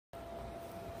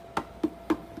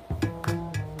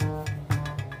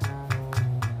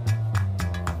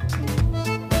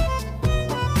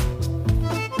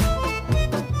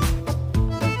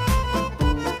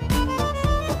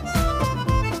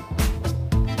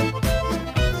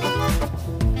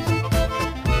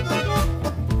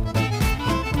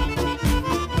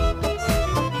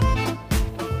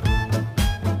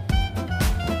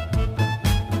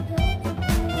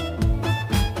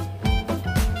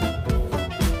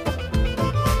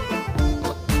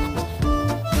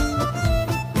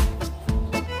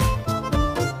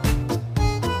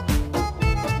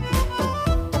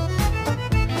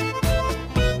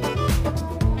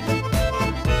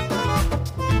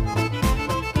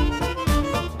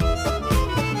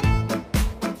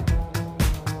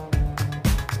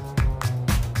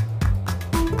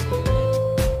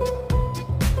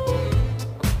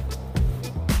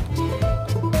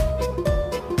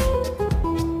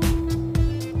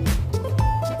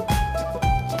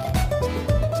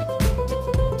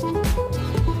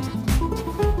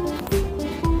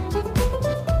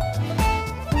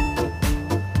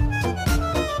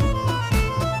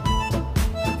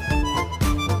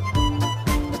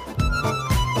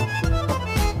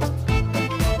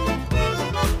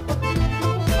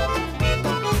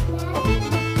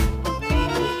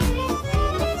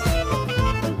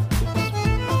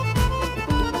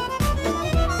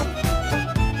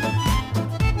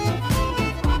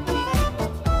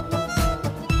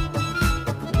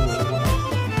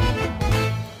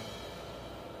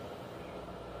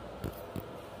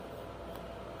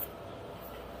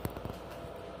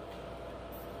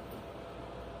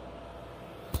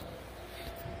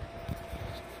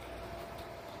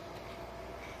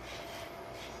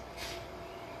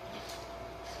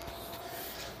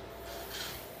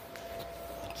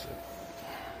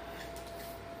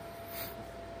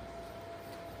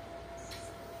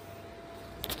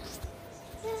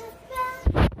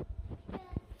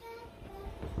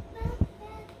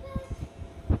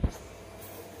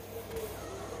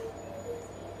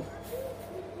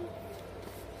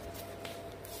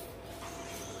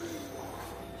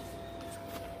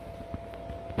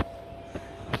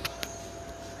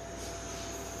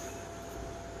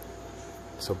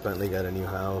So Bentley got a new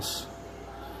house.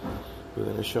 We're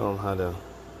gonna show him how to.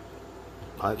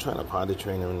 I'm trying to potty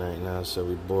train him right now. So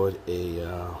we bought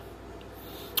a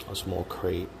small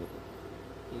crate,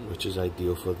 which is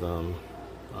ideal for them,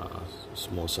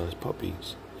 small size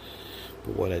puppies.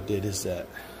 But what I did is that,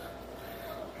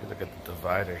 if you look at the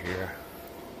divider here,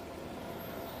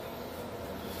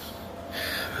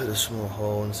 put a small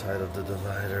hole inside of the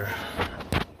divider. I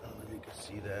don't know if you can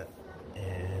see that,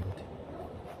 and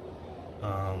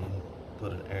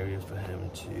put an area for him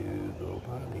to go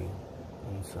potty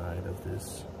inside of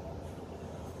this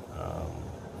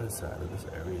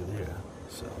area there.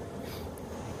 So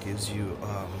it gives you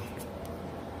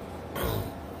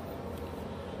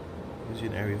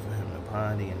an area for him to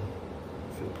potty and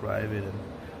feel private and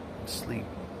sleep.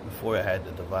 Before I had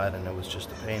the divider, and it was just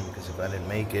a pain because if I didn't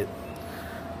make it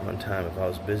one time, if I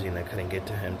was busy and I couldn't get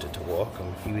to him to walk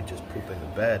him, he would just poop in the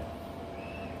bed.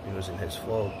 It wasn't his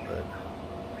fault, but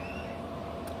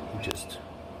he just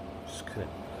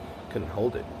couldn't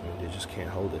hold it. I mean, they just can't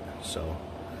hold it. So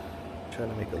I'm trying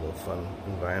to make a little fun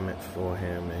environment for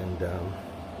him, and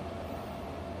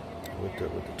with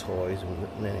the toys,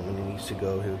 and then when he needs to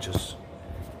go, he'll just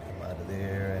come out of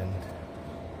there and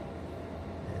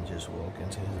just walk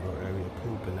into his little area of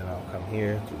poop, and then I'll come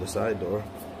here through the side door.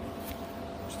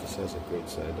 This has a great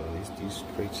side door. These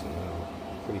crates are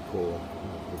pretty cool.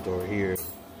 The door here,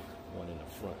 one in the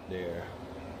front there,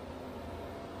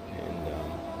 and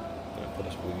I put a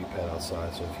baby pad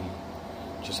outside, so if he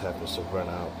just happens to run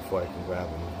out before I can grab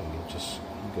him, he can just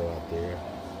go out there.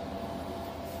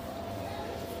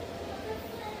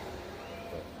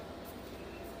 But,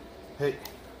 hey,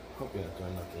 hope you're not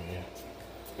doing nothing yet.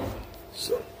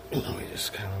 So we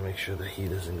just kind of make sure that he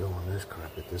doesn't go on this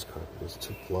carpet. This carpet is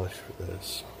too plush for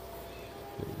this.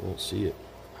 You won't see it.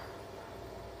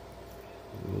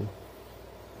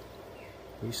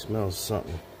 He smells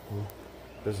something.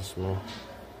 Doesn't smell.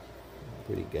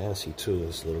 Pretty gassy too,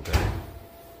 this little guy.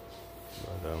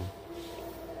 But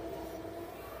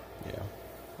yeah.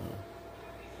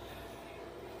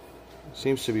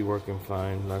 Seems to be working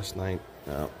fine. Last night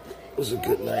was a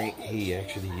good night. He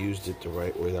actually used it the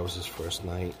right way. That was his first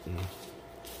night, and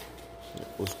it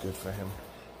was good for him.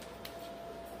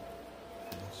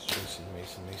 He's chasing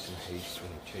Mason. Mason hates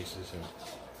when he chases him.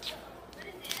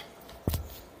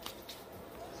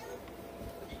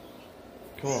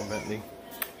 Come on, Bentley.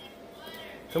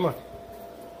 Come on.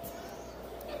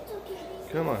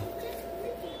 Come on.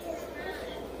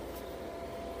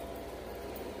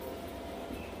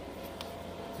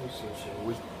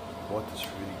 We bought this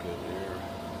really good air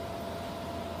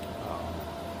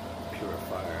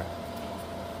purifier,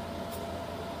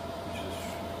 which is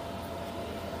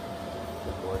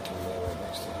working there right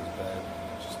next to his bed,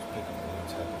 just to pick up any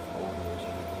type of odors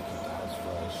and everything, keep the house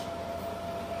fresh.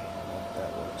 That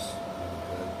works really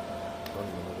good. I don't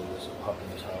even know there's a pup in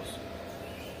this house.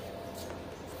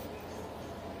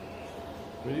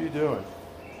 What are you doing?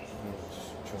 I'm just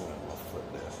trying to my foot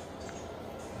there.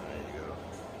 There you go.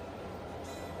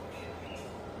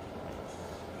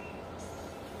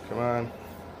 Come on.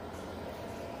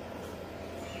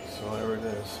 So there it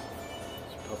is.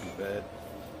 It's a puppy bed.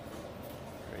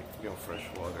 Great, you know, fresh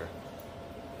water.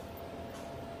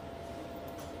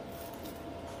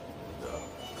 And,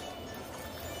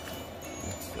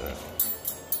 that's that.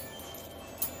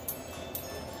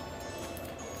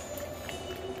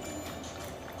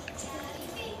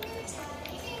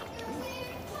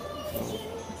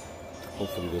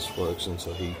 Hopefully this works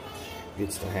until he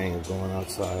gets the hang of going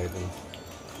outside and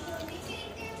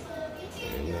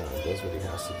does what he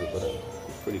has to do. But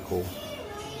it's pretty cool.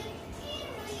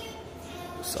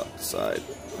 Just out the side.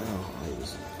 Oh, he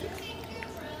doesn't get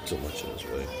too much in his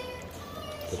way.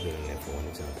 Put it in there for when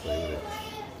he's gonna play with it.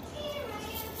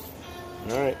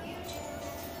 All right.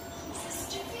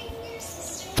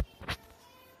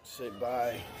 Say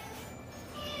bye.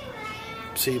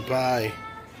 Say bye.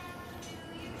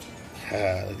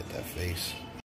 Ah, look at that face.